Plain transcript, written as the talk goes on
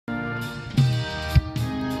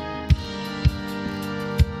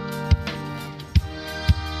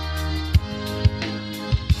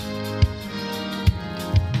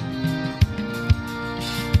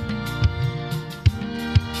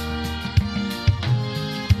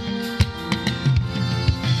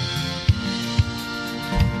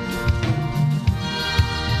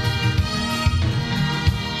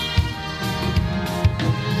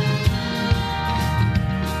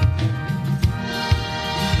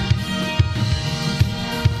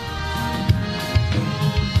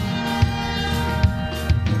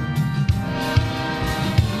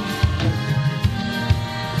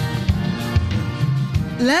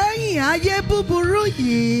lẹ́yìn ayé búburú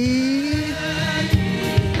yìí.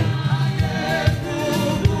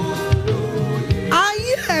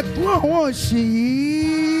 Ayé ẹ̀kún àwọn òṣì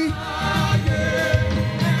yìí.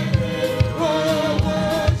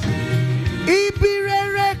 Ibi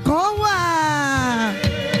rere kan wà.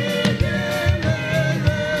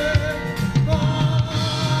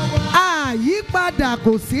 Àyípadà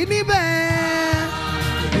kò sí níbẹ̀.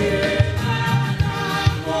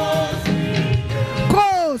 Kò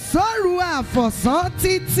sóru àfọ̀sán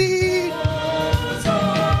títí.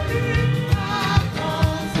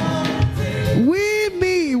 Wí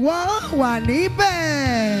mi ìwọ wà níbẹ̀.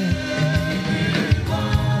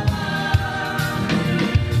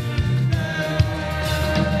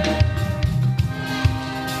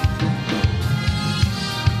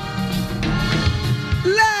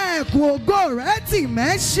 Lẹ́ẹ̀kùn ògo rẹ̀ tì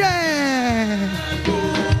mẹ́ṣẹ̀.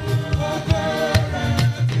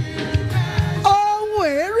 Ohun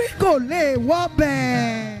èrí kò lè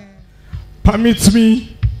wọbẹ̀. Permit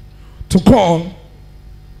me to call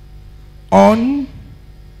on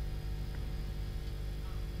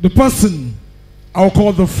the person I'll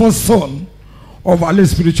call the first son of our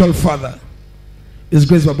spiritual father, His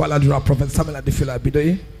Grace Baba ALADURA, Prophet Samuel Adefila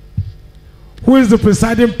ABIDOYE, who is the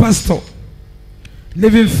presiding pastor,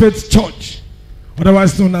 Living Faith Church,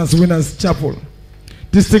 otherwise known as Winners Chapel,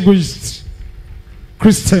 distinguished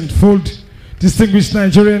Christian fold, distinguished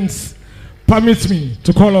Nigerians. Permit me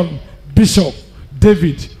to call on Bishop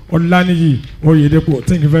David Olaniyi OYEDEPO.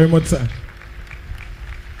 Thank you very much, sir.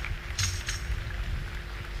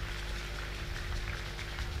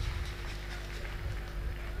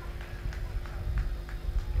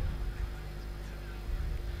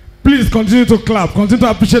 Please continue to clap, continue to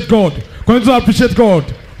appreciate God, continue to appreciate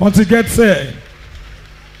God until he gets here.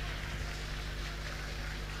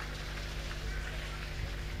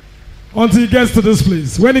 Until he gets to this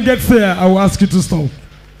place. When he gets there, I will ask you to stop.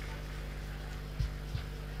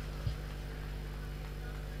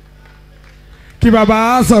 Kí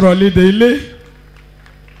bàbá sọ̀rọ̀ lédè ilé.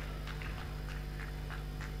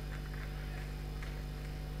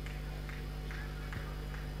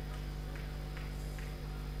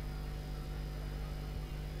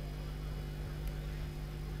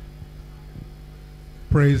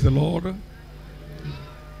 Praise the Lord.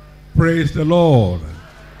 Praise the Lord.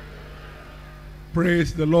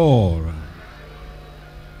 Praise the Lord.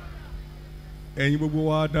 Ẹ̀yin gbogbo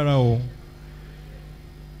wa dára o.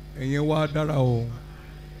 Ẹ̀yin wa dára o.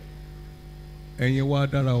 Ẹ̀yin wa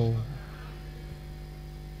dára o.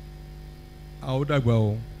 A ó dàgbà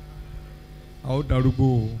o. A ó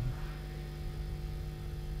darúgbó o.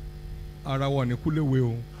 Ara wa ní kúléwé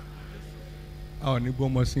o. A ò ní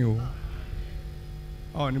gbọ́mọ sí o.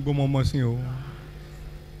 A ò ní gbọ́mọ ọmọ sí o.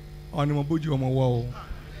 A ò ní mọ bójú ọmọ wa o.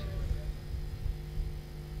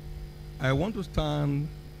 I want to stand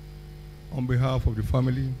on behalf of the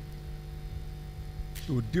family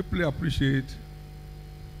to deeply appreciate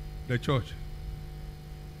the church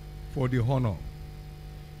for the honor,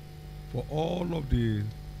 for all of the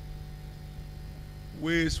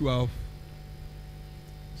ways we have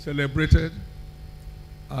celebrated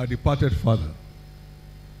our departed father.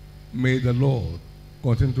 May the Lord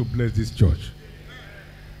continue to bless this church.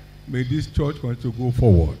 May this church continue to go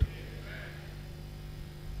forward.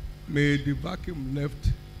 May the vacuum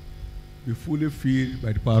left be fully filled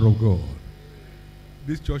by the power of God.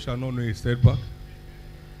 This church shall not know a setback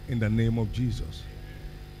in the name of Jesus.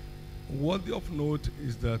 Worthy of note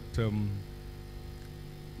is that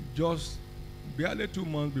just barely 2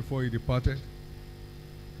 months before he departed,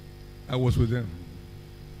 I was with him.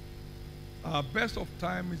 Our best of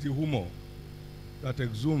time is the humor that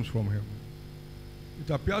exudes from him. It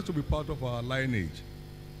appears to be part of our lineage.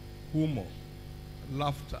 Humor,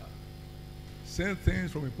 laughter, saying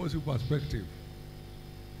things from a positive perspective.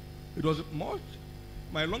 It was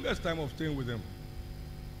my longest time of staying with him.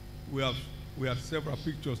 We had several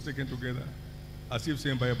pictures taken together as if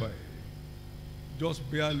saying bye-bye. Just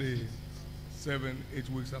barely 7, 8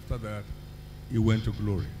 weeks after that, he went to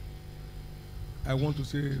glory. I want to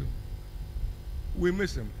say, we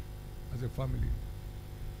miss him as a family.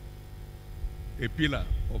 A pillar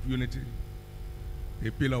of unity, a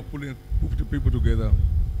pillar of putting people together,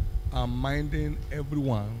 and minding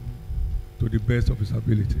everyone to the best of his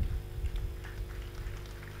ability.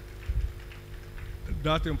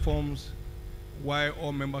 That informs why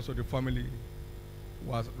all members of the family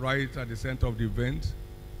was right at the center of the event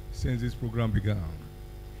since this program began.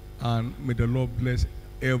 And may the Lord bless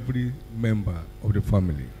every member of the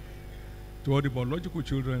family. To all the biological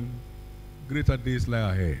children, greater days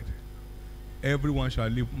lie ahead. Everyone shall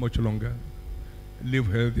live much longer, live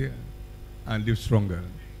healthier, and live stronger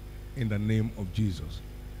in the name of Jesus.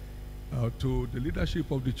 To the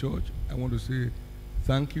leadership of the church, I want to say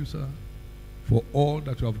thank you, sir, for all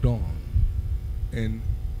that you have done in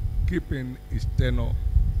keeping his tenure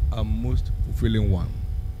a most fulfilling one.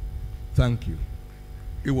 Thank you.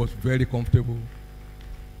 It was very comfortable.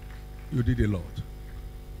 You did a lot.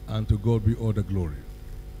 And to God be all the glory.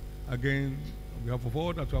 Again, on behalf of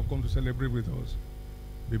all that you have come to celebrate with us,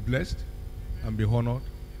 be blessed and be honored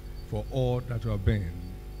for all that you have been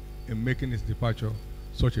in making his departure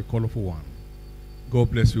such a colorful one.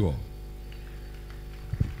 God bless you all.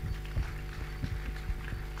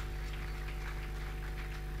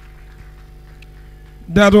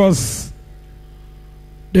 That was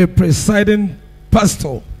the presiding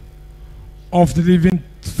pastor of the Living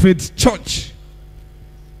Faith Church,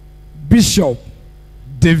 Bishop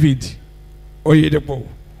David OYEDEPO,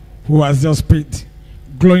 who has just paid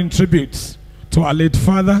glowing tributes to our late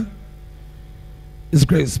father, His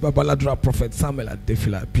Grace ALADURA Prophet Samuel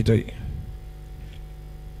Adefila ABIDOYE.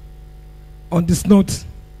 On this note,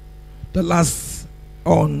 the last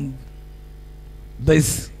on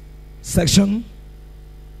this section,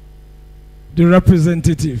 the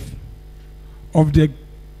representative of the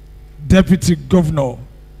Deputy Governor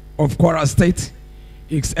of Kwara State,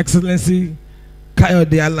 His Excellency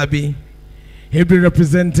Kayode Alabi, he'll be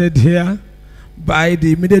represented here by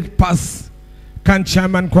the immediate past CAN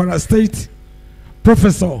Chairman Kwara State,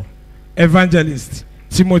 Professor Evangelist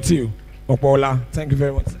Timothy Okpola. Thank you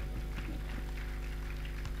very much.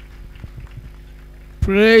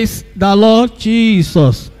 Praise the Lord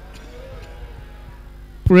Jesus.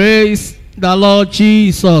 Praise the Lord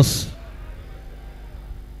Jesus.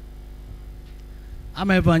 I'm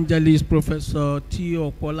Evangelist Professor T.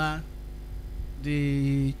 Okpola,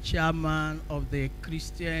 the chairman of the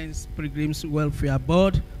Christians Pilgrims Welfare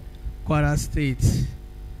Board, Kwara State,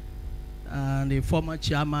 and the former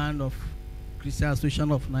chairman of Christian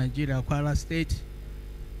Association of Nigeria, Kwara State.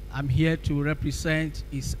 I'm here to represent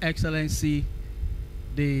His Excellency,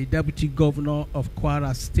 the Deputy Governor of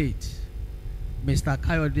Kwara State, Mr.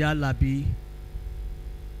 Kayode Alabi,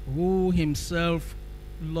 who himself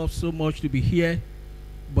loves so much to be here,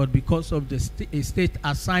 but because of the state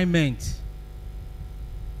assignment,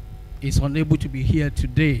 is unable to be here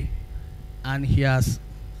today. And he has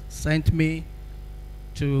sent me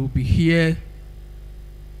to be here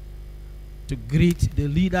to greet the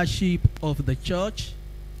leadership of the church,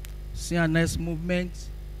 CNS movement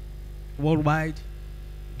worldwide,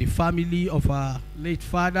 the family of our late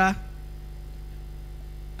father,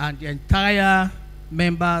 and the entire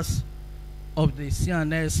members of the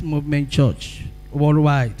CNS movement church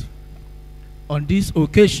worldwide. On this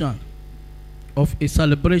occasion of a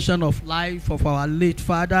celebration of life of our late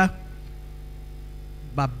father,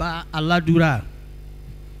 Baba ALADURA,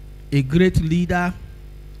 a great leader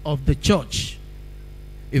of the church,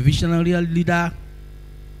 a visionary leader,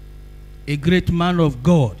 a great man of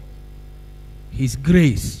God, His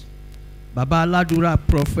Grace, Baba ALADURA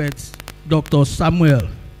Prophet Dr. Samuel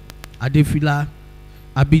Adefila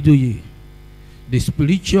ABIDOYE, the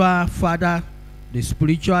spiritual father, the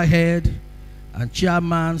spiritual head, and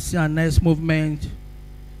chairman CNS movement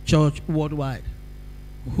church worldwide,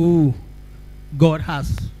 who God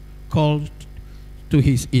has called to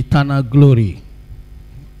His eternal glory.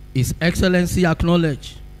 His Excellency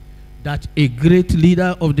acknowledged that a great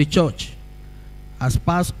leader of the church has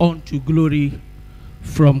passed on to glory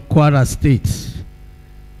from Kwara State,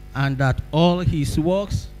 and that all his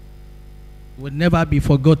works will never be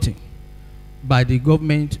forgotten by the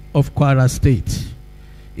government of Kwara State.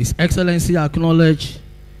 His Excellency acknowledged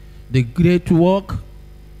the great work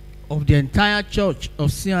of the entire church of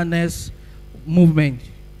CNS movement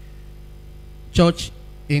church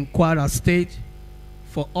in Kwara State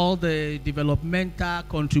for all the developmental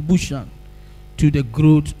contribution to the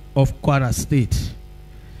growth of Kwara State.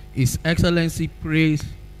 His Excellency prays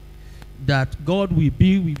that God will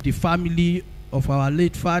be with the family of our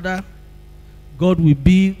late father, God will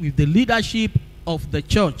be with the leadership of the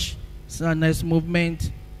church, CNS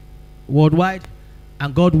movement worldwide,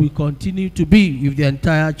 and God will continue to be with the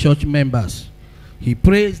entire church members. He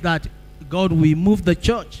prays that God will move the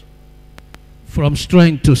church from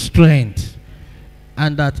strength to strength,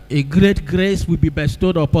 and that a great grace will be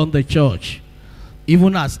bestowed upon the church,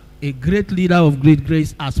 even as a great leader of great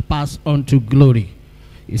grace has passed on to glory.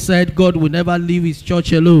 He said God will never leave His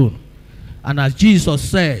church alone, and as Jesus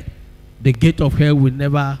said, the gate of hell will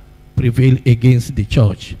never prevail against the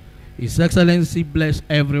church. His Excellency bless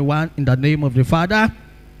everyone in the name of the Father,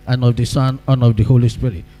 and of the Son, and of the Holy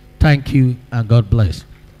Spirit. Thank you, and God bless.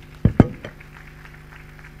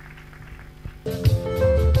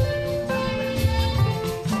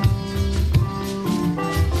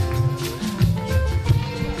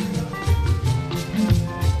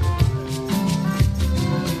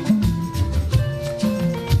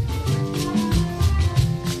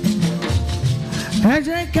 ẹ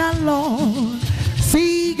jẹ́ ká lọ sí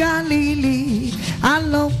Gálílì, a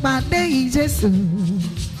lọ pàdé Jésù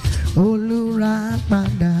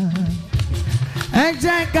olùràpadà. Ẹ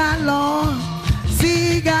jẹ́ ká lọ sí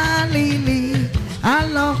Gálílì, a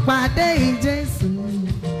lọ pàdé Jésù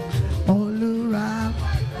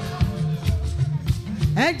olùràpadà.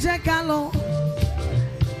 Ẹ jẹ́ ká lọ.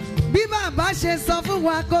 Bí bàbá ṣe sọ fún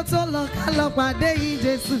wa kó tó lọ, ká lọ pàdé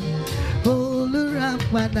Jésù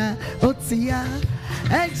olùràpadà. Ó ti yá.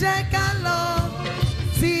 Ẹ jẹ́ ká lọ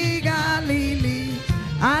sí Gálílì,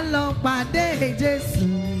 a lọ pàdé Jésù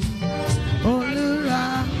olùràpadà.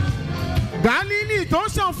 Gálílì tó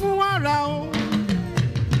sàn fún wàrà o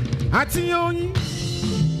àti oyin,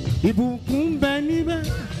 ìbùkún ń bẹ níbẹ̀,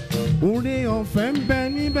 oore ọ̀fẹ́ ń bẹ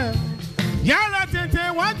níbẹ̀. Yára tètè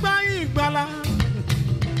wá gba ìgbàlà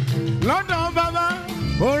lọ́dọ̀ bàbá,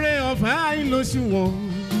 oore ọ̀fẹ́ àìlóṣùwọ̀n.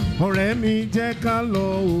 Ọ̀rẹ́ mi jẹ́ ká lọ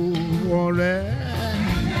o, ọ̀rẹ́.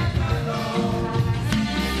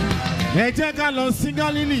 Ẹ jẹ́ ká lọ sí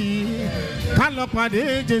Gálílì, ká lọ pàdé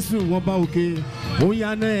Jésù ọba òkè. Ó yá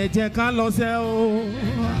náà ẹ jẹ́ ká lọ sẹ́ o.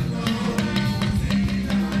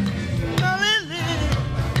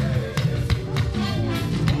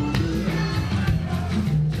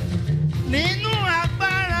 Nínú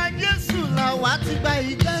agbára Jésù làwa ti gba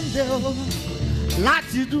ìdáǹdè o,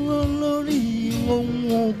 láti dúró lórí ohun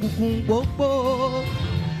òkùnkùn gbogbo.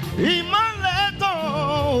 Ìmọ́lẹ̀ tàn,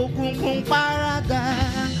 òkùnkùn paradà,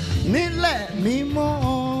 nílẹ̀ mímọ́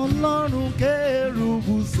Ọlọ́run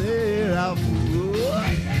kérúbù séráfù.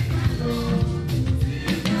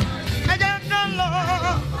 Ẹ jẹ́ ká lọ,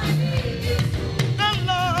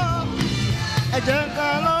 ẹ jẹ́ ká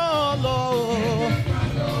lọ.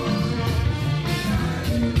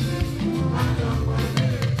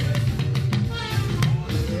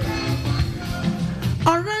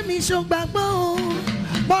 Ọ̀rẹ́ mi ṣògbàgbọ́ o,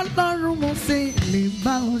 bọ́lọ́run mo ṣe lè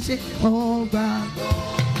bá ọ ṣe ọgbàgbọ́.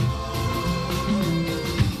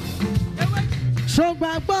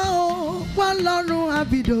 Ṣògbàgbọ́ o, bọ́lọ́run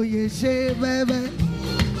Àbídòyè ṣe bẹ́bẹ́.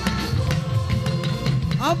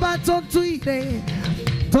 Ọba tó tú ìdè,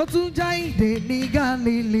 tó tún já ìdè ní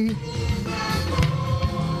Gálílì.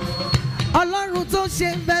 Ọlọ́run tó ṣe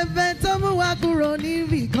bẹ́bẹ́ tó mú wa kúrò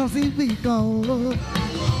níbì kan síbì kan o.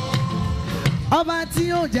 Ọba tí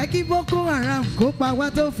ó jẹ́ kí Boko Haram kó pa wá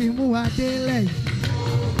tó fi mú wa délẹ̀ yìí.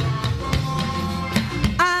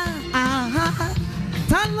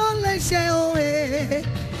 Ta ló lè ṣe òye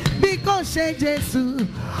bí kò ṣe Jésù,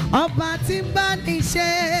 ọba tí ń bá ní ṣe.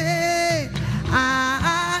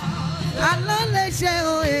 Ta ló lè ṣe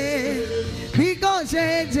òye bí kò ṣe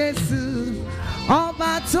Jésù,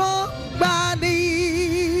 ọba tó gbà ní.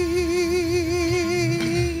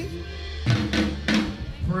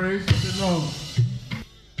 Praise the Lord.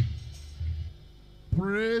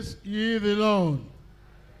 Praise ye the Lord.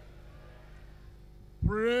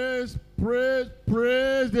 Praise, praise,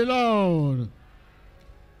 praise the Lord.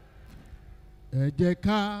 Ẹ jẹ́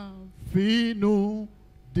ká fínú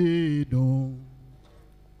dídùn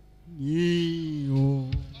yìn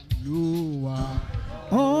Olúwa.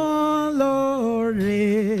 Olóore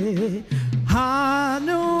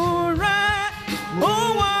àánú rẹ̀ ó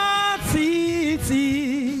wà títí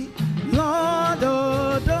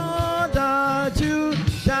lọ́dọọdọ́ dájú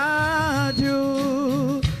dájú.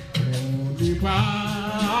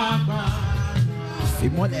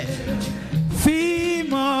 Fìmọ́lẹ̀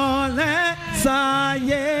fìmọ́lẹ̀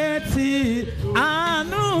sáyé tí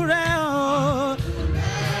àánú rẹ̀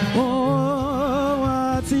ó wà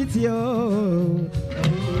títí ó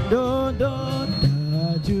dọ́dọ́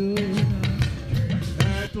dájú.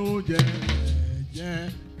 Ẹ tó jẹ́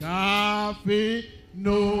káfí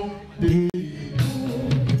nóde.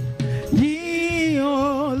 Yìn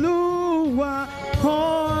Olúwa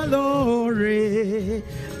olóore,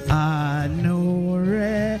 àánú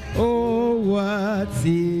rẹ̀ ó wà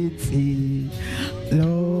títí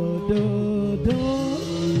lọ́dọọdọ́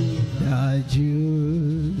dájú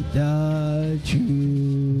dájú.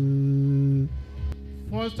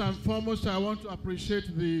 First and foremost, I want to appreciate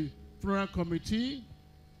the funeral committee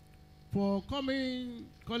for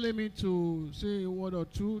calling me to say a word or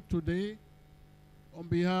two today on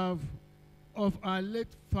behalf of our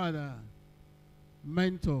late father,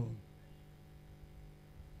 mentor,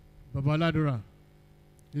 Baba ALADURA,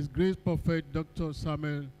 His Grace Prophet Dr.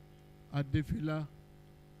 Samuel Adefila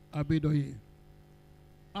ABIDOYE.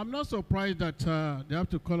 I'm not surprised that they have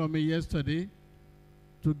to call on me yesterday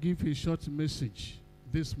to give a short message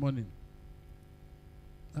this morning.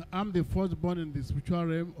 I'm the firstborn in the spiritual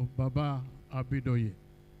realm of Baba ABIDOYE.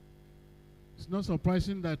 It's not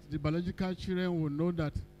surprising that the biological children will know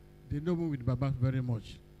that they know me with Baba very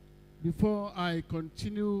much. Before I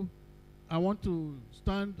continue, I want to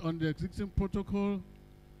stand on the existing protocol.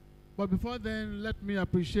 But before then, let me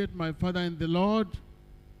appreciate my father in the Lord,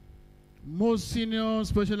 most senior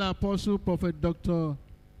special apostle, Prophet Dr.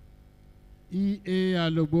 E.A.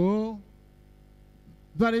 ALADURA.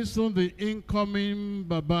 Very soon, the incoming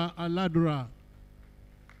Baba ALADURA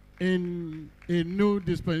in a new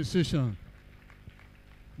dispensation.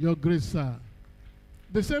 Your grace, sir.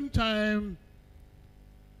 At the same time,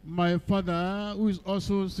 my father, who is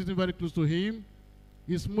also sitting very close to him,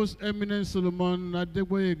 His Most Eminent Solomon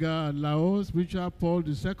Adegboyega Laos, Spiritual Paul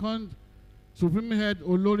II, Supreme Head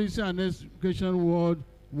Olorisi and Education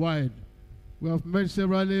Worldwide. We have met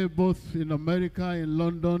severally both in America, in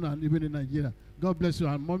London, and even in Nigeria. God bless you.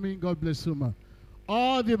 And mommy, God bless you, ma.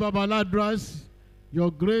 All the Baba ALADURAs, your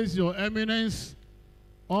grace, your eminence,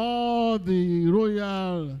 all the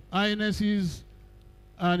royal highnesses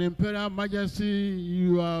and imperial majesty,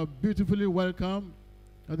 you are beautifully welcome.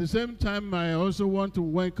 At the same time, I also want to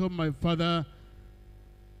welcome my father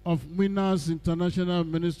of Winners International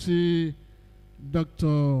Ministry,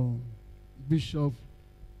 Dr. Bishop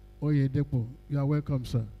OYEDEPO. You are welcome,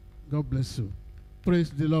 sir. God bless you.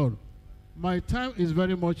 Praise the Lord. My time is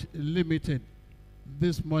very much limited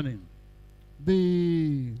this morning.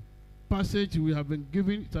 The passage we have been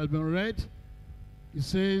given, it has been read. It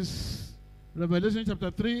says, Revelation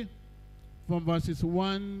chapter 3, from verses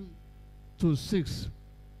 1 to 6.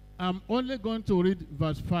 I'm only going to read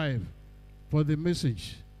verse 5 for the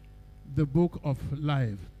message, the book of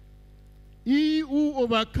life. He who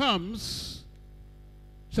overcomes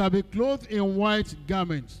shall be clothed in white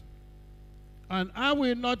garments, and I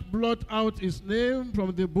will not blot out his name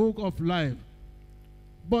from the book of life,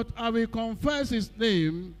 but I will confess his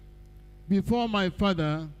name before my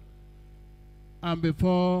Father and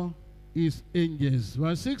before his angels.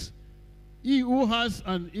 Verse 6, he who has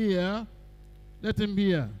an ear, let him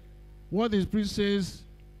hear what the Spirit says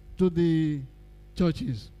to the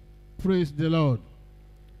churches. Praise the Lord.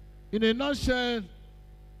 In a nutshell,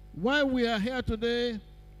 why we are here today,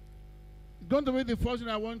 going to be the first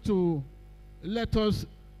thing I want to let us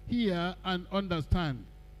hear and understand.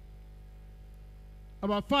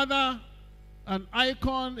 Our father, an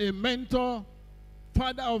icon, a mentor,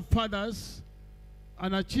 father of fathers,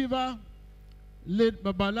 an achiever, late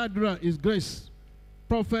Baba ALADURA, His Grace,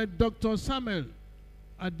 Prophet Dr. Samuel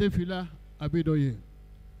Adefila Abidoye.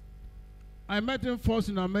 I met him first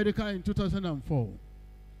in America in 2004.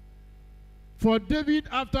 For David,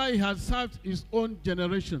 after he had served his own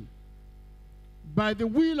generation, by the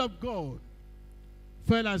will of God,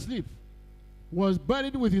 fell asleep, was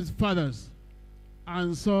buried with his fathers,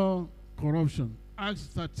 and saw corruption. Acts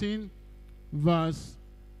 13, verse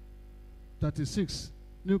 36,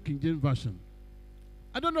 New King James Version.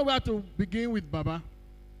 I don't know where to begin with Baba.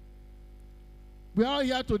 We are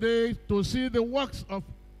here today to see the works of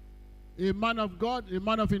a man of God, a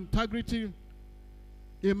man of integrity,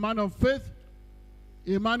 a man of faith,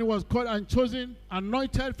 a man who was called and chosen,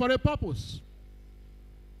 anointed for a purpose.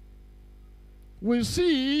 We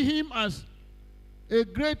see him as a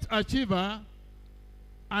great achiever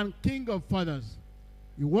and king of fathers.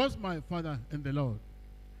 He was my father in the Lord.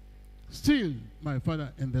 Still my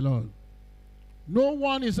father in the Lord. No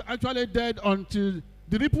one is actually dead until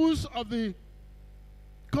the ripples of the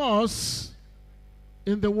course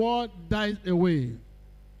in the world dies away.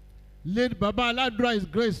 Late Baba ALADURA, His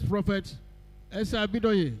Grace, Prophet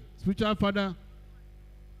ABIDOYE, spiritual father,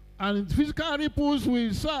 and physical ripples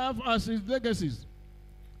will serve as his legacies.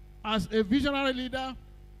 As a visionary leader,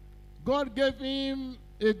 God gave him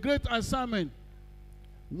a great assignment.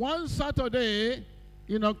 One Saturday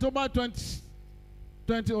in October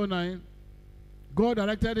 2009, God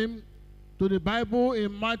directed him to the Bible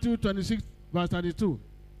in Matthew 26, verse 32.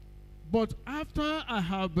 But after I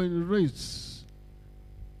have been raised,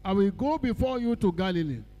 I will go before you to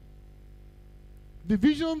Galilee. The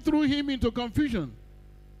vision threw him into confusion,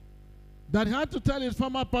 that he had to tell his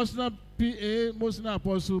former personal PA, most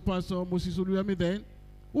apostle, Pastor Moses Uluyemi then,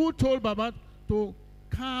 who told Baba to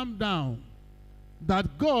calm down,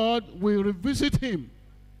 that God will revisit him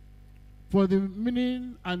for the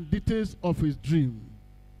meaning and details of his dream.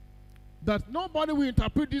 That nobody will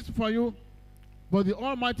interpret this for you, but the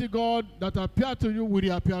Almighty God that appeared to you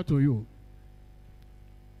will appear to you.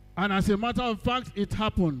 And as a matter of fact, it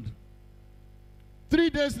happened. 3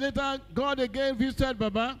 days later, God again visited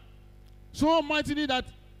Baba, so mightily that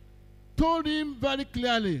told him very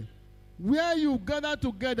clearly, where you gather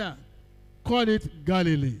together, call it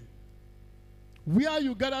Galilee. Where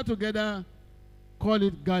you gather together, call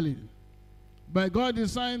it Galilee. By God's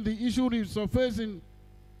design, the issue resurfaced in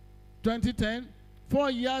 2010, 4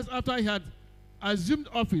 years after he had assumed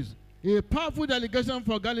office, a powerful delegation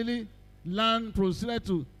for Galilee land proceeded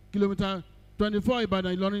to kilometer 24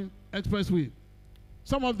 Ibadan-Ilorin Expressway.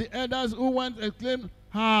 Some of the elders who went exclaimed,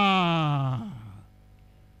 "Ha!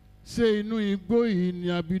 Say inú igbó yìí ni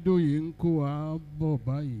Abidoye ń kó wa bọ̀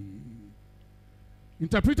báyìí."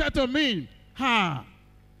 Interpreted to mean, "Ha!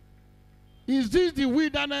 Is this the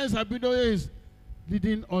wilderness Abidoye is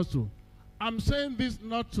leading also?" I'm saying this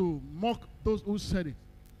not to mock those who said it.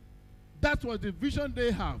 That was the vision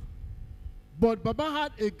they have. But Baba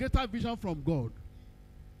had a greater vision from God.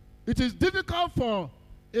 It is difficult for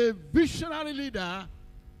a visionary leader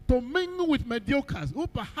to mingle with mediocres who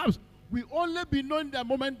perhaps will only be known in their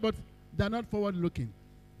moment, but they're not forward-looking.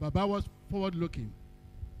 Baba was forward-looking.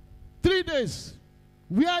 3 days,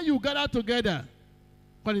 where you gather together,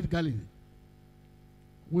 call it Galilee.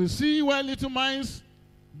 We see where little minds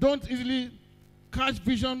don't easily catch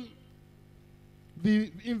vision.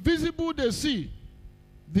 The invisible they see,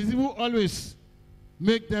 visible always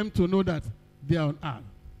make them to know that they are on earth.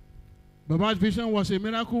 Baba's vision was a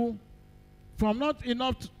miracle from not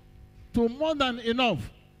enough to more than enough.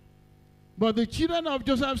 But the children of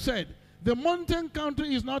Joseph said, the mountain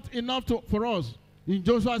country is not enough for us. In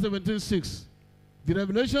Joshua 17:6, the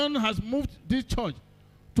revelation has moved this church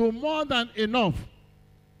to more than enough.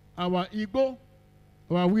 Our ego,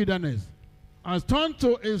 our wilderness, has turned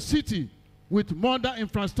to a city with modern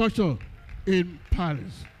infrastructure in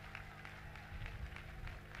Paris.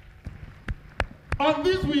 On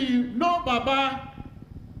this we know Baba.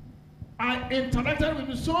 I interacted with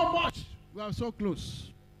him so much. We are so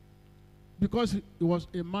close. Because he was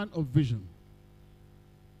a man of vision.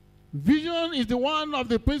 Vision is the one of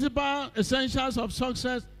the principal essentials of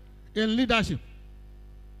success in leadership.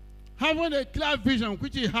 Having a clear vision,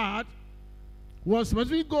 which he had, was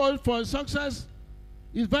specific goal for success,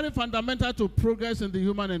 is very fundamental to progress in the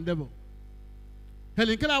human endeavor.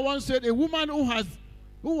 Helen Keller once said, a woman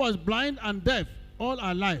who was blind and deaf all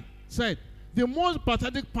her life said, the most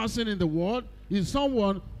pathetic person in the world is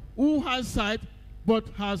someone who has sight but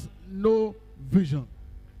has no vision.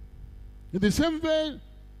 In the same way,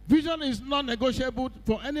 vision is non-negotiable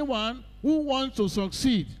for anyone who wants to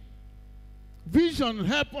succeed. Vision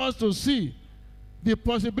helps us to see the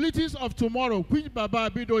possibilities of tomorrow, which Baba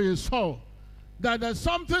Abidoye saw, that there's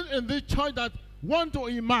something in this church that want to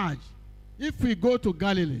emerge if we go to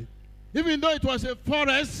Galilee. Even though it was a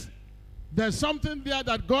forest, there's something there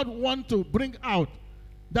that God wants to bring out,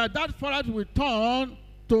 that forest will turn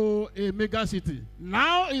to a mega city.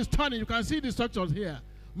 Now it's turning. You can see the structures here.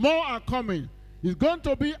 More are coming. It's going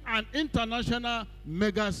to be an international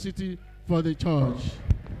mega city for the church.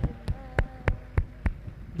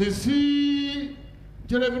 The C.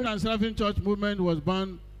 Cherubim and Seraphim Church movement was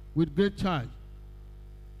born with great charge.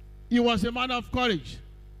 He was a man of courage.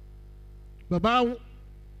 Baba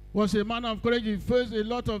was a man of courage. He faced a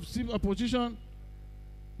lot of civil opposition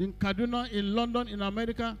in Kaduna, in London, in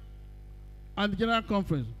America, and the General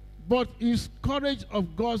Conference. But his courage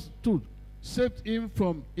of God's truth saved him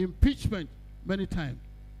from impeachment many times.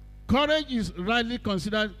 Courage is rightly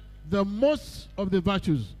considered the most of the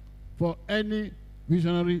virtues for any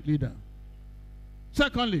visionary leader.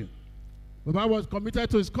 Secondly, Baba was committed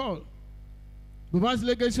to his call. Baba's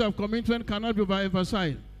legacy of commitment cannot be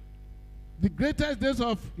overemphasized. The greatest days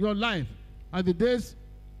of your life are the days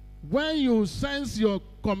when you sense your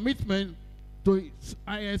commitment to its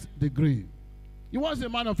highest degree. He was a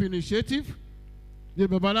man of initiative. The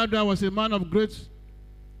Baba ALADURA was a man of great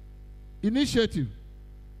initiative.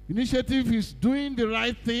 Initiative is doing the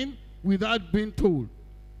right thing without being told.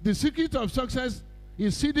 The secret of success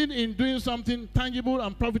is sitting in doing something tangible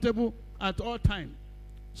and profitable at all times.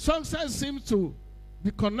 Success seems to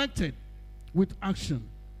be connected with action.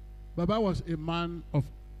 Baba was a man of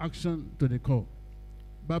action to the core.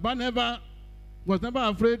 Baba was never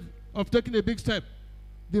afraid of taking a big step.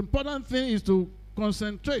 The important thing is to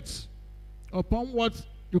concentrate upon what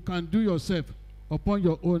you can do yourself, upon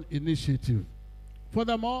your own initiative.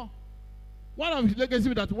 Furthermore, one of his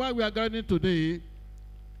legacies that why we are gathering today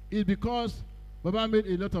is because Baba made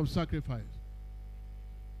a lot of sacrifice.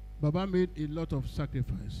 Baba made a lot of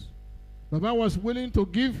sacrifice. Baba was willing to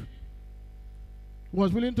give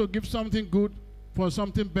something good for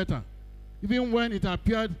something better, even when it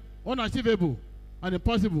appeared unachievable and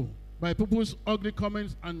impossible by people's ugly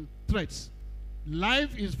comments and threats.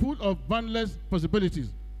 Life is full of boundless possibilities,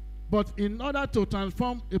 but in order to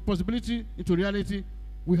transform a possibility into reality,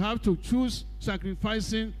 we have to choose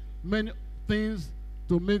sacrificing many things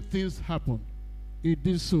to make things happen. He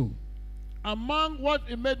did so. Among what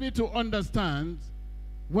it made me to understand,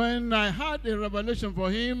 when I had a revelation for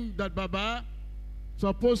him that Baba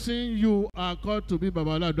supposing you are called to be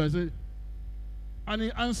Baba Aladura? I said, and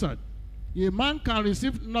he answered, a man can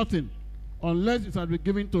receive nothing unless it has been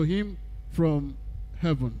given to him from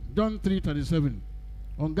heaven. John 3:37.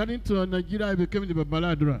 On getting to Nigeria, I became the Baba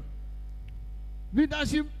Aladura.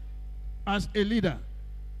 Leadership as a leader,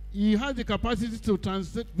 he has the capacity to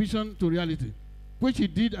translate vision to reality, which he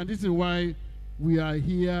did, and this is why we are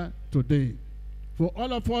here today. For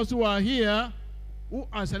all of us who are here, who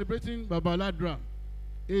are celebrating Baba Aladura,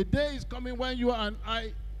 a day is coming when you and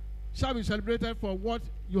I shall be celebrated for what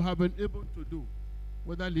you have been able to do,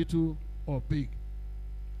 whether little or big.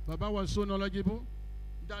 Baba was so knowledgeable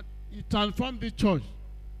that he transformed the church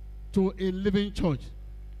to a living church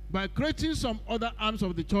by creating some other arms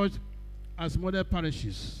of the church as model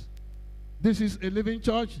parishes. This is a living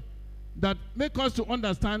church that makes us to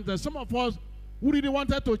understand that some of us who really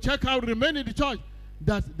wanted to check out, remain in the church,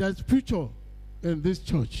 that there's future in this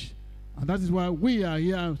church. And that is why we are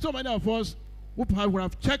here. So many of us who perhaps would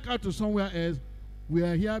have checked out to somewhere else, we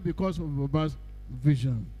are here because of Baba's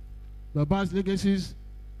vision. Baba's legacies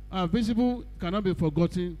are visible, cannot be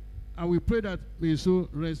forgotten, and we pray that we so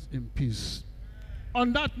rest in peace.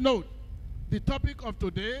 On that note, the topic of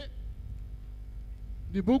today,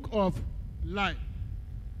 the book of life.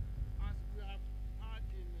 As we have had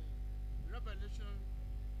in Revelation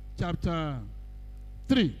chapter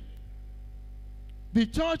 3. The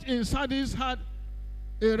church in Sardis had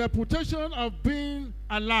a reputation of being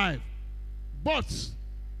alive, but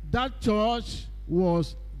that church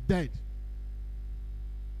was dead.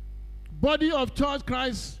 Body of church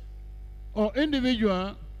Christ or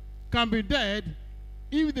individual can be dead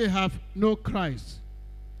if they have no Christ.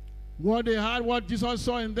 What they had, what Jesus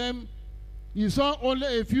saw in them, he saw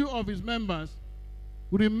only a few of his members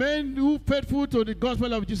who remained faithful to the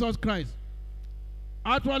gospel of Jesus Christ.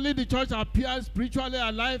 Outwardly, the church appeared spiritually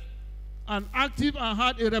alive and active and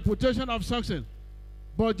had a reputation of success.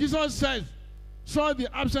 But Jesus saw the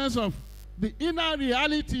absence of the inner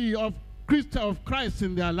reality of Christ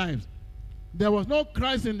in their lives. There was no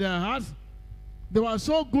Christ in their hearts. They were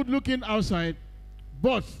so good looking outside,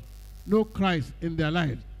 but no Christ in their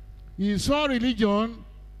lives. He saw religion,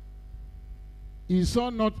 he saw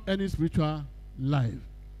not any spiritual life.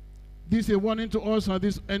 This is a warning to us at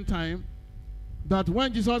this end time, that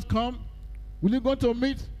when Jesus comes, will you go to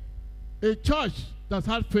meet a church that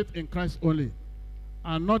has faith in Christ only,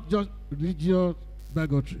 and not just religious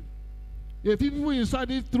bigotry. If people inside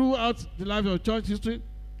it throughout the life of church history,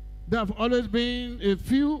 there have always been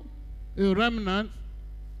a remnant,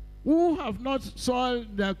 who have not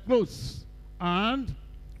soiled their clothes and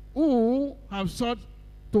who have sought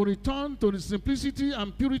to return to the simplicity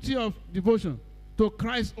and purity of devotion to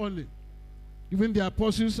Christ only. Even the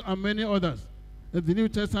apostles and many others. In the New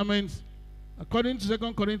Testament, according to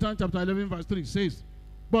 2 Corinthians chapter 11, verse 3, says,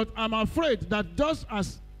 but I'm afraid that just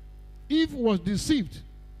as Eve was deceived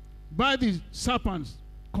by the serpent's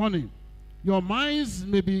cunning, your minds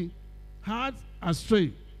may be led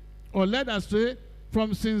astray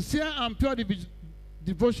from sincere and pure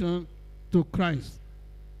devotion to Christ.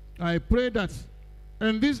 I pray that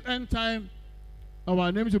in this end time,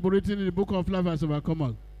 our names will be written in the book of life as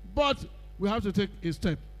overcomers. But we have to take a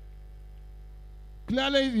step.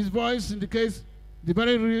 Clearly, his voice indicates the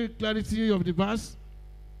very real clarity of the verse,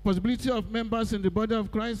 possibility of members in the body of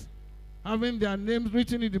Christ having their names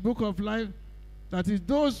written in the book of life, that is,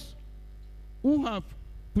 those who have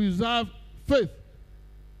preserved faith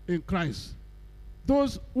in Christ,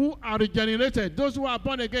 those who are regenerated, those who are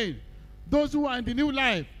born again, those who are in the new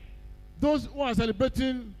life, those who are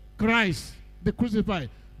celebrating Christ, the crucified,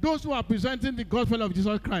 those who are presenting the gospel of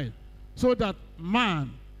Jesus Christ, so that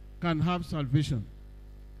man can have salvation.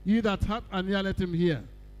 He that hath an ear, let him hear.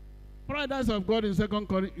 Paradise of God in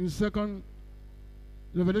 2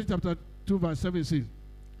 Revelation chapter 2 verse 7 says,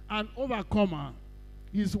 an overcomer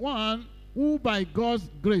is one who by God's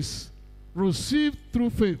grace received through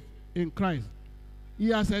faith in Christ. He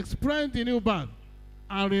has experienced the new birth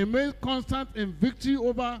and remains constant in victory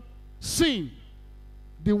over sin,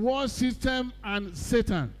 the world system, and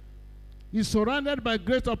Satan. He is surrounded by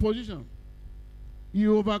great opposition. He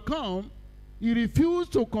overcome. He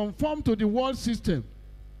refused to conform to the world system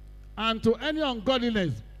and to any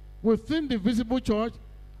ungodliness within the visible church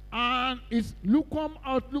and its lukewarm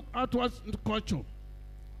outlook outwards culture.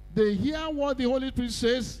 They hear what the Holy Spirit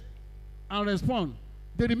says and respond.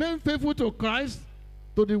 They remain faithful to Christ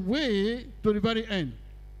to the way, to the very end.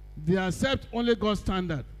 They accept only God's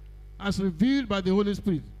standard as revealed by the Holy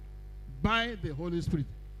Spirit. By the Holy Spirit.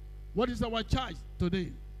 What is our charge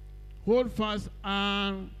today? Hold fast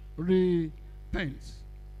and repent.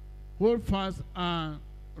 Hold fast and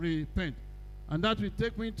repent. And that will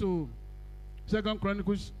take me to 2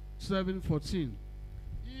 Chronicles 7:14.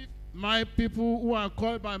 If my people who are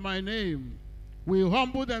called by my name will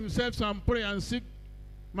humble themselves and pray and seek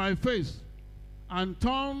my face and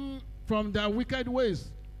turn from their wicked ways,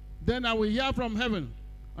 then I will hear from heaven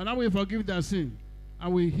and I will forgive their sin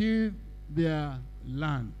and will heal their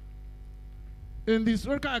land. In the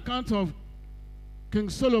historical account of King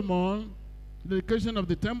Solomon, the dedication of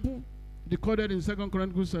the temple, recorded in 2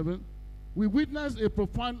 Chronicles 7, we witness a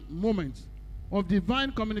profound moment of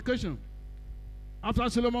divine communication. After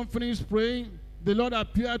Solomon finished praying, the Lord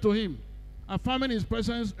appeared to him, affirming his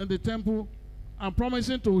presence in the temple and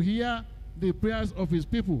promising to hear the prayers of his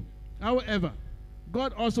people. However,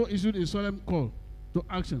 God also issued a solemn call to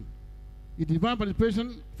action, a divine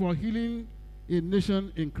participation for healing a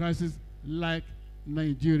nation in crisis like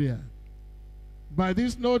Nigeria. By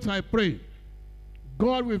this note, I pray,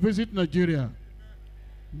 God will visit Nigeria.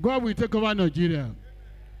 God will take over Nigeria.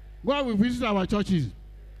 God will visit our churches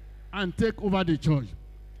and take over the church.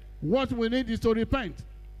 What we need is to repent.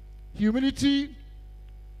 Humility,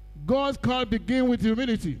 God's call begins with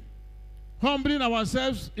humility. Humbling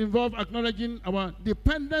ourselves involves acknowledging our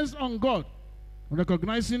dependence on God,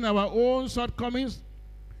 recognizing our own shortcomings.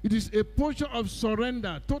 It is a posture of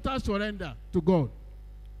surrender, total surrender to God,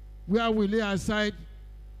 where we lay aside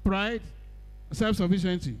pride,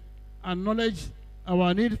 self-sufficiency, and acknowledge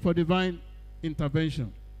our need for divine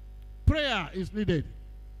intervention. Prayer is needed.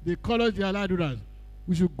 They call us the ALADURAs.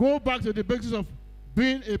 We should go back to the basis of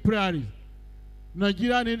being a prayerist.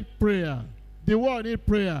 Nigeria needs prayer. The world needs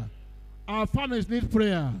prayer. Our families need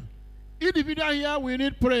prayer. Individual here, we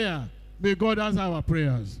need prayer. May God answer our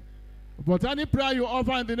prayers. But any prayer you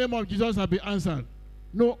offer in the name of Jesus will be answered.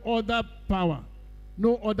 No other power,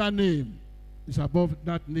 no other name is above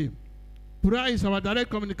that name. Prayer is our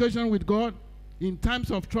direct communication with God in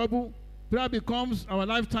times of trouble. Prayer becomes our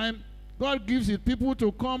lifetime. God gives his people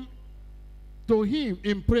to come to him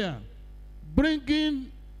in prayer,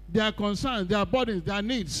 bringing their concerns, their burdens, their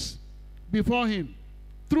needs before him.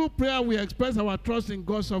 Through prayer, we express our trust in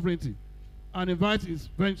God's sovereignty and invite his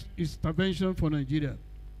intervention for Nigeria.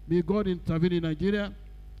 May God intervene in Nigeria.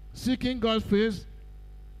 Seeking God's face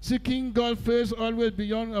always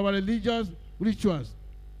beyond our religious rituals.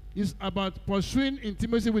 It's about pursuing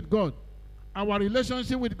intimacy with God, our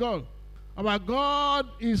relationship with God. Our God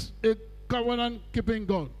is a covenant-keeping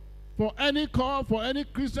God. For any call, for any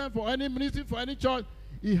Christian, for any ministry, for any church,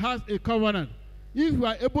 he has a covenant. If we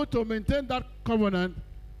are able to maintain that covenant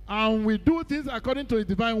and we do things according to his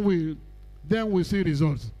divine will, then we see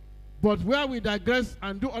results. But where we digress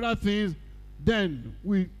and do other things, then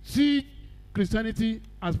we see Christianity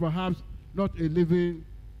as perhaps not a living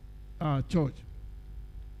church.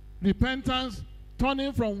 Repentance,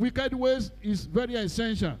 turning from wicked ways, is very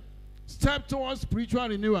essential. Step towards spiritual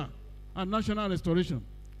renewal and national restoration.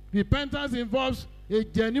 Repentance involves a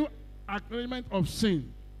genuine acknowledgement of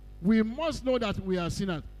sin. We must know that we are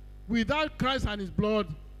sinners. Without Christ and his blood,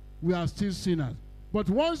 we are still sinners. But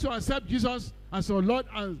once you accept Jesus as your Lord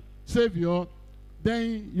and Savior,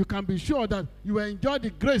 then you can be sure that you will enjoy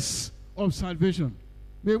the grace of salvation.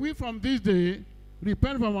 May we from this day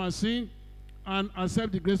repent from our sin and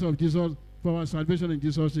accept the grace of Jesus for our salvation in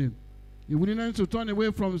Jesus' name. The willingness to turn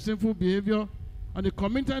away from sinful behavior and the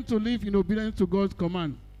commitment to live in obedience to God's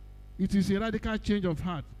command. It is a radical change of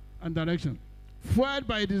heart and direction, fueled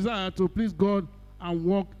by a desire to please God and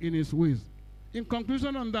walk in his ways. In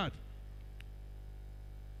conclusion on that,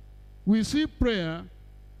 we see prayer,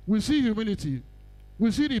 we see humility,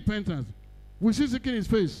 we see repentance, we see seeking his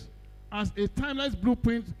face as a timeless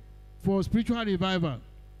blueprint for spiritual revival.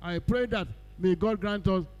 I pray that may God grant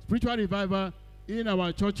us spiritual revival in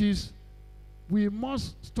our churches. We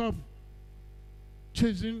must stop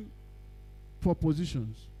chasing for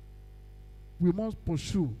positions. We must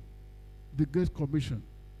pursue the Great Commission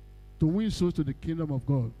to win souls to the kingdom of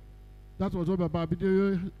God. That was what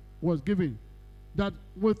ABIDOYE was giving. That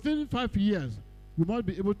within 5 years, we must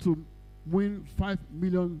be able to win 5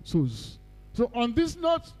 million souls. So on this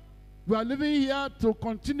note, we are living here to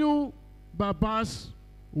continue Baba's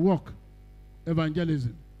work,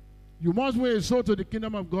 evangelism. You must win a soul to the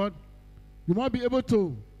kingdom of God. You must be able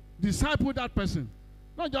to disciple that person.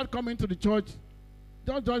 Not just coming to the church,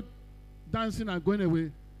 not just dancing and going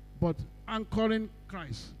away, but anchoring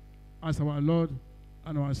Christ as our Lord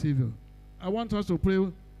and our Savior. I want us to pray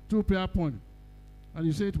 2 prayer points. And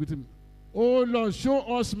you say it with him. Oh Lord, show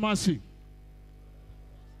us mercy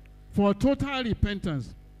for total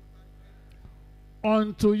repentance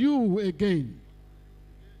unto you again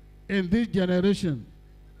in this generation,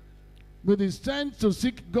 with the strength to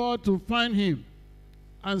seek God, to find him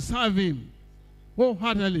and serve him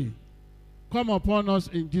wholeheartedly come upon us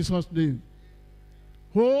in Jesus' name.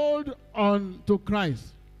 Hold on to Christ.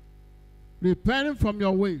 Repent from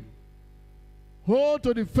your way. Hold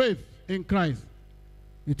to the faith in Christ.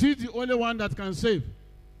 It is the only one that can save.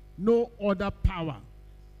 No other power.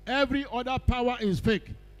 Every other power is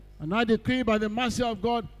fake. And I decree by the mercy of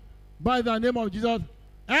God, by the name of Jesus,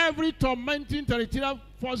 every tormenting territorial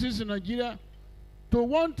forces in Nigeria to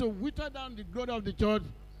want to wither down the glory of the church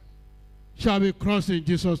shall be crossed in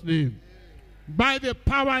Jesus' name. By the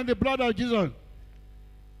power and the blood of Jesus,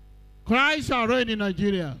 Christ shall reign in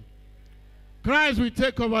Nigeria. Christ will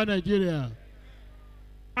take over Nigeria.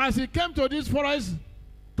 As he came to this forest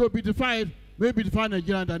to beautify it, may beautify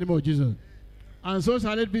Nigeria in the name of Jesus. And so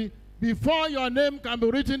shall it be. Before your name can be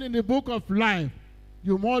written in the book of life,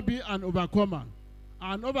 you must be an overcomer.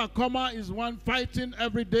 An overcomer is one fighting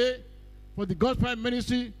every day for the gospel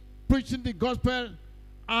ministry, preaching the gospel,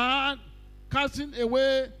 and casting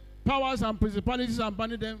away powers and principalities and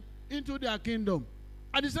banning them into their kingdom.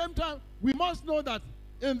 At the same time, we must know that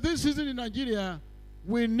in this season in Nigeria,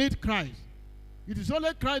 we need Christ. It is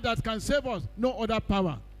only Christ that can save us, no other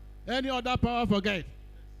power. Any other power, forget.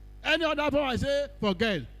 Any other power, I say,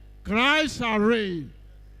 forget. Christ shall reign.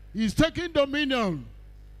 He's taking dominion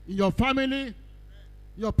in your family,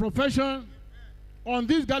 your profession, on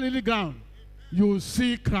this Galilee ground. You will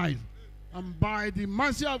see Christ. And by the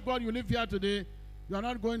mercy of God, you live here today. You are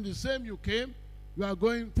not going the same you came. You are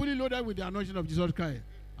going fully loaded with the anointing of Jesus Christ.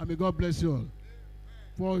 And may God bless you all.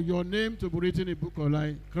 For your name to be written in the book of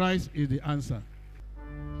life, Christ is the answer.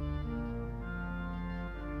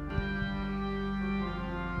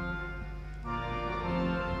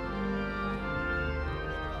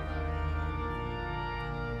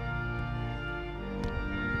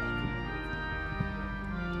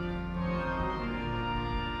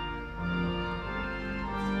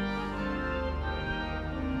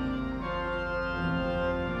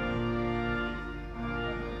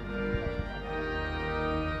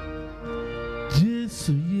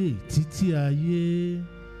 Jésù yè títí ayé.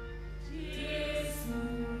 Jésù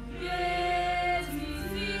yè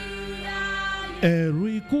títí ayé. Ẹ̀rù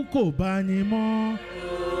ikú kò bá ní mọ́.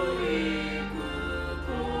 Ẹ̀rù ikú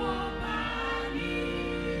kò bá ní.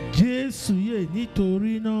 Jésù yè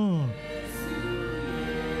nítorí náà. Jésù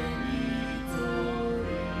yè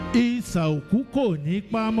nítorí. Isà òkú kò ní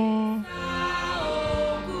pa mọ́.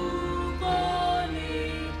 Òkú kò ní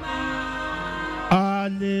pa.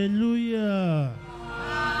 Hallelujah.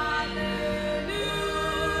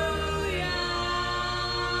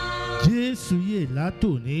 Jésù yè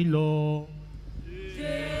látòní lọ.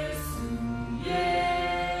 Jésù yè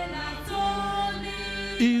látòní.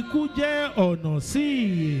 Ikú jẹ́ ọ̀nà sí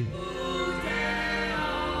ìyè. Ikú jẹ́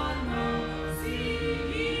ọ̀nà sí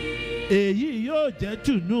ìyè. Èyí yóò jẹ́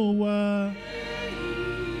tùnú wa. Èyí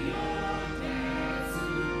yóò jẹ́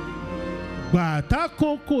tùnú. Gbà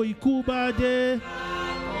tákòókò ikú bá dé.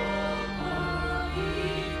 Àkókò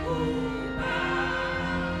ikú bá.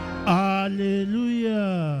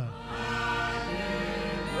 Hallelujah.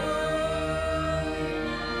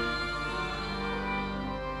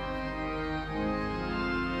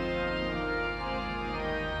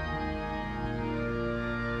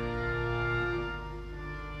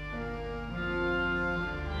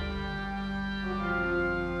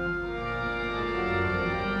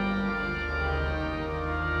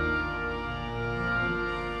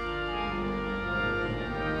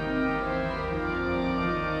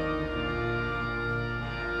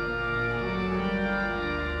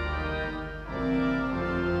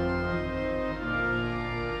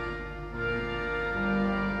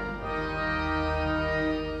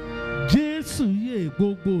 Jésù yè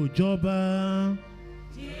gbogbo ìjọba.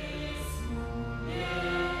 Jésù yè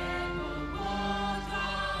gbogbo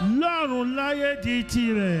ìjọba. Lọ́run láyé di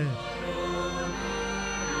tirẹ̀.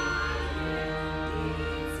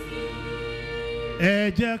 Ẹ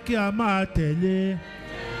jẹ́ kí a máa tẹ̀lé.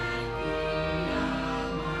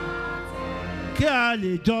 Kí a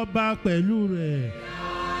lè jọba pẹ̀lú rẹ̀.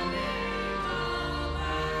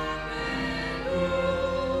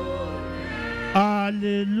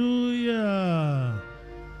 Hallelujah.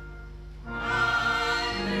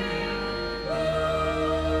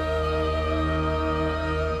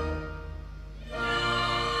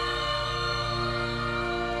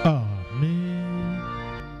 Amen.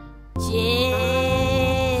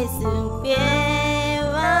 Jésù pé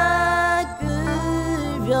wá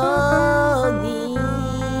kúrò nínú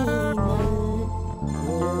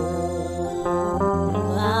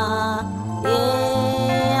ayé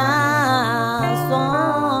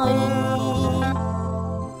asán yìí.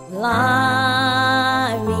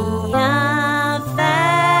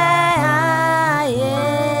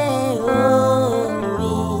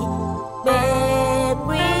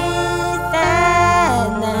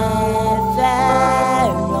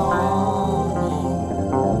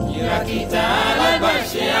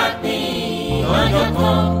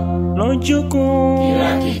 ojú kun.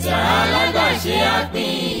 Ìràkìtà alágbàṣe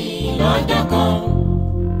àpín lọ́jọ́ kan.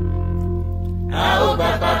 A ó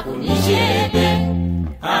bàbá kò ní ṣe é gbé,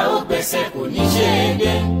 a ó gbèsè kò ní ṣe é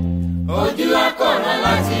gbé. Ojú akọ̀rọ̀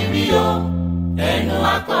láti rí o, ẹnu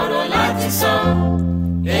akọ̀rọ̀ láti sọ,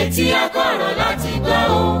 etí akọ̀rọ̀ láti gbọ́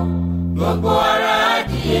o. Gbogbo ara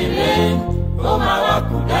adìyẹlé, ó máa wá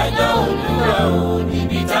kú dájọ́ Olúwa o,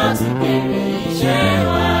 níbi tá a ti bèrè iṣẹ́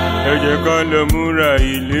wa. Ẹ jẹ́ ká lọ múra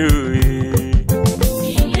ilé òye.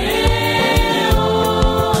 Ilé o,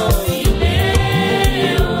 ilé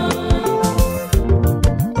o.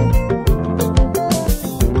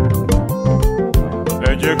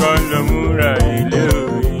 Ẹ jẹ́ ká lọ múra ilé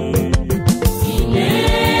òye. Ilé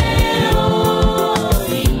o,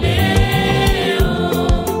 ilé o.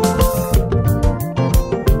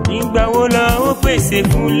 Nígbà wo la ó pèsè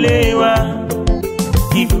fúnlé wa?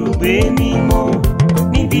 Ibùgbé mímọ́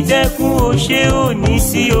níbi tẹ́kùn ó ṣe ò ní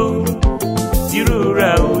sí o,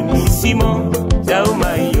 tìrora ò ní sí mọ́, tá ó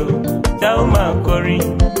máa yọ̀, tá ó máa kọrin,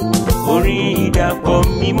 orin ìdàpọ̀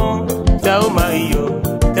mímọ́, tá ó máa yọ̀,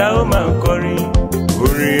 tá ó máa kọrin,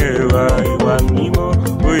 orin ẹ̀wà ìwà mímọ́,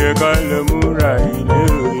 ó yẹ ká lọ múra ilé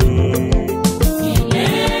òye. Ilé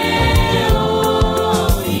o,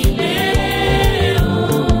 ilé o.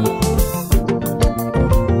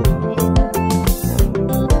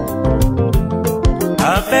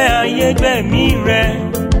 Afẹ́ ayé gbẹ̀mí rẹ̀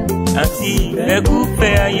àti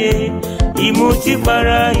ìfẹ́kúfẹ́ ayé,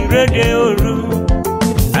 ìmutípara ìrédè òru,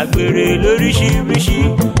 àgbèrè lóríṣiríṣi,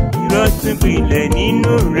 irọ́ tún gbilẹ̀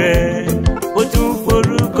nínú rẹ̀, ó tún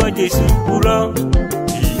forúkọ Jésù purọ́,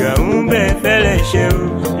 ìyà ń bẹ fẹ́lẹ́ṣẹ̀ o,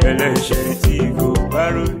 ẹlẹ́ṣẹ̀ tí kò bá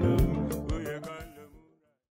ronú.